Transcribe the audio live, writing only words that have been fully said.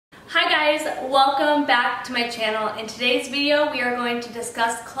Hi guys, welcome back to my channel. In today's video, we are going to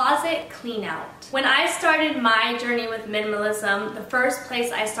discuss closet clean out. When I started my journey with minimalism, the first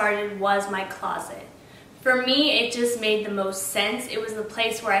place I started was my closet. For me, it just made the most sense. It was the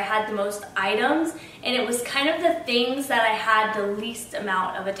place where I had the most items, and it was kind of the things that I had the least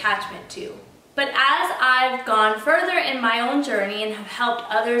amount of attachment to. But as I've gone further in my own journey and have helped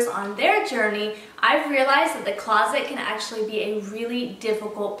others on their journey, I've realized that the closet can actually be a really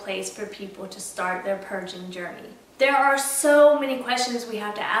difficult place for people to start their purging journey. There are so many questions we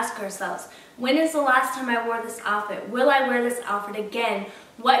have to ask ourselves. When is the last time I wore this outfit? Will I wear this outfit again?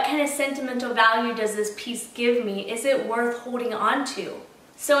 What kind of sentimental value does this piece give me? Is it worth holding on to?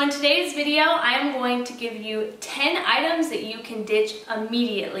 So in today's video, I am going to give you 10 items that you can ditch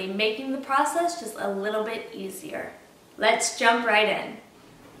immediately, making the process just a little bit easier. Let's jump right in.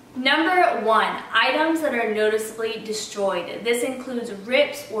 Number 1, items that are noticeably destroyed. This includes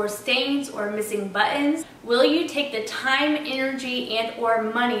rips or stains or missing buttons. Will you take the time, energy, and/or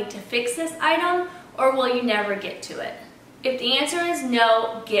money to fix this item, or will you never get to it? If the answer is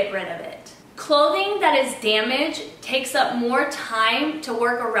no, get rid of it. Clothing that is damaged takes up more time to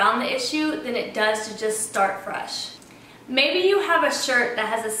work around the issue than it does to just start fresh. Maybe you have a shirt that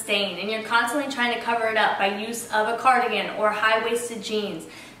has a stain and you're constantly trying to cover it up by use of a cardigan or high-waisted jeans.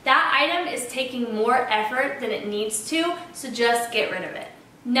 That item is taking more effort than it needs to, so just get rid of it.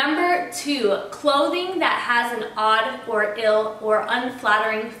 Number 2, clothing that has an odd or ill or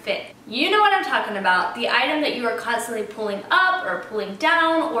unflattering fit. You know what I'm talking about. The item that you are constantly pulling up or pulling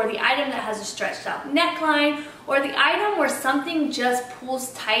down, or the item that has a stretched out neckline, or the item where something just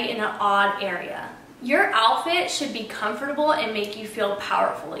pulls tight in an odd area. Your outfit should be comfortable and make you feel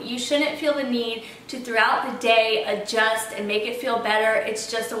powerful. You shouldn't feel the need to throughout the day adjust and make it feel better.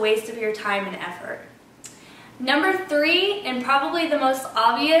 It's just a waste of your time and effort. Number 3, and probably the most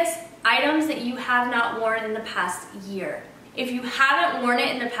obvious, items that you have not worn in the past year. If you haven't worn it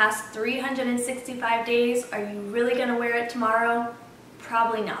in the past 365 days, are you really going to wear it tomorrow?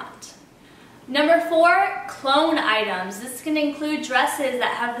 Probably not. Number 4, clone items. This can include dresses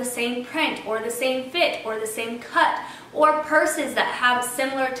that have the same print or the same fit or the same cut, or purses that have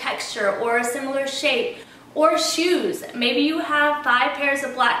similar texture or a similar shape, or shoes. Maybe you have 5 pairs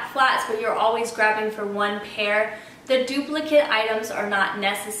of black flats but you're always grabbing for 1 pair. The duplicate items are not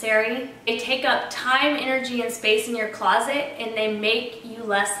necessary. They take up time, energy, and space in your closet, and they make you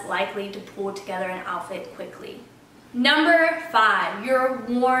less likely to pull together an outfit quickly. Number 5, your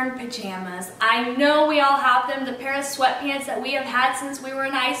worn pajamas. I know we all have them, the pair of sweatpants that we have had since we were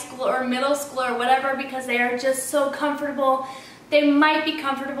in high school or middle school or whatever, because they are just so comfortable. They might be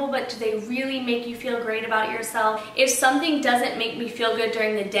comfortable, but do they really make you feel great about yourself? If something doesn't make me feel good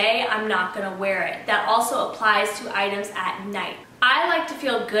during the day, I'm not gonna wear it. That also applies to items at night. I like to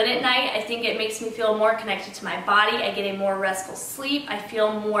feel good at night. I think it makes me feel more connected to my body. I get a more restful sleep. I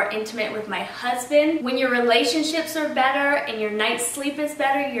feel more intimate with my husband. When your relationships are better and your night's sleep is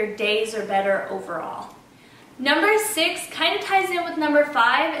better, your days are better overall. Number 6 kind of ties in with number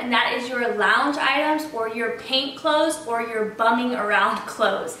 5, and that is your lounge items or your paint clothes or your bumming around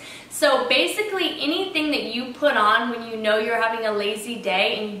clothes. So basically anything that you put on when you know you're having a lazy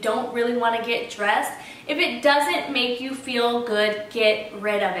day and you don't really want to get dressed, if it doesn't make you feel good, get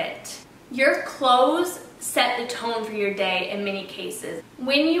rid of it. Your clothes set the tone for your day in many cases.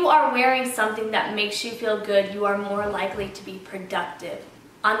 When you are wearing something that makes you feel good, you are more likely to be productive.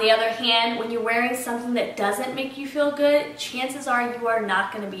 On the other hand, when you're wearing something that doesn't make you feel good, chances are you are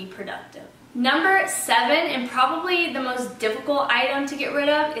not going to be productive. Number 7, and probably the most difficult item to get rid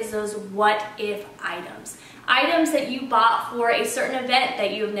of, is those what if items. Items that you bought for a certain event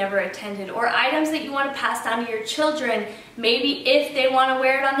that you have never attended, or items that you want to pass down to your children, maybe if they want to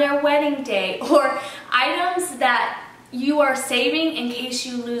wear it on their wedding day, or items that you are saving in case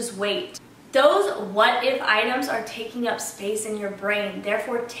you lose weight. Those what if items are taking up space in your brain,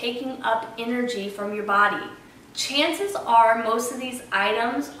 therefore taking up energy from your body. Chances are most of these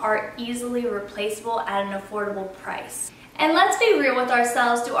items are easily replaceable at an affordable price. And let's be real with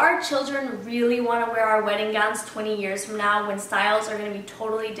ourselves, do our children really want to wear our wedding gowns 20 years from now when styles are going to be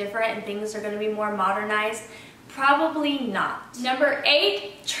totally different and things are going to be more modernized? Probably not. Number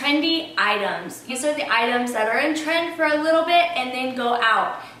 8, trendy items. These are the items that are in trend for a little bit and then go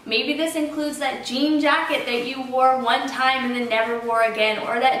out. Maybe this includes that jean jacket that you wore one time and then never wore again,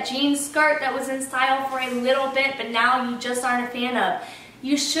 or that jean skirt that was in style for a little bit but now you just aren't a fan of.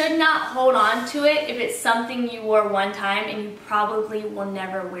 You should not hold on to it if it's something you wore one time and you probably will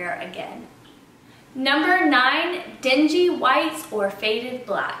never wear again. Number 9, dingy whites or faded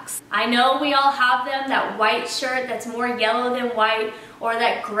blacks. I know we all have them, that white shirt that's more yellow than white, or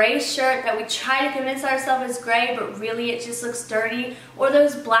that gray shirt that we try to convince ourselves is gray, but really it just looks dirty, or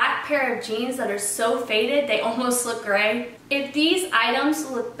those black pair of jeans that are so faded they almost look gray. If these items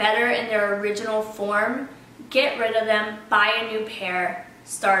look better in their original form, get rid of them, buy a new pair,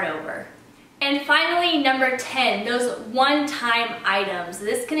 start over. And finally, number 10, those one-time items.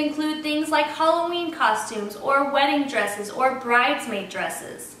 This can include things like Halloween costumes or wedding dresses or bridesmaid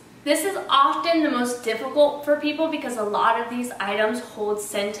dresses. This is often the most difficult for people because a lot of these items hold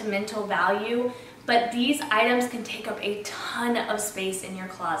sentimental value, but these items can take up a ton of space in your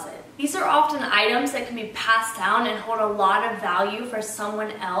closet. These are often items that can be passed down and hold a lot of value for someone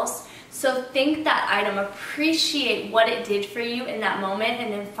else. So think that item, appreciate what it did for you in that moment,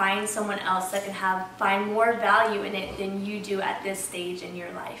 and then find someone else that can find more value in it than you do at this stage in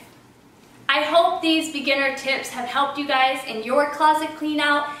your life. I hope these beginner tips have helped you guys in your closet clean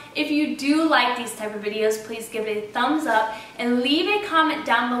out. If you do like these type of videos, please give it a thumbs up and leave a comment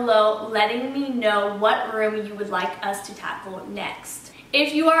down below letting me know what room you would like us to tackle next.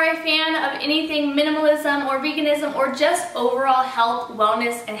 If you are a fan of anything minimalism or veganism or just overall health,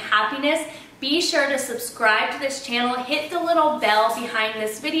 wellness, and happiness, be sure to subscribe to this channel, hit the little bell behind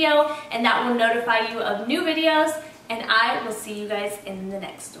this video, and that will notify you of new videos, and I will see you guys in the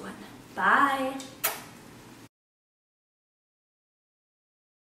next one. Bye!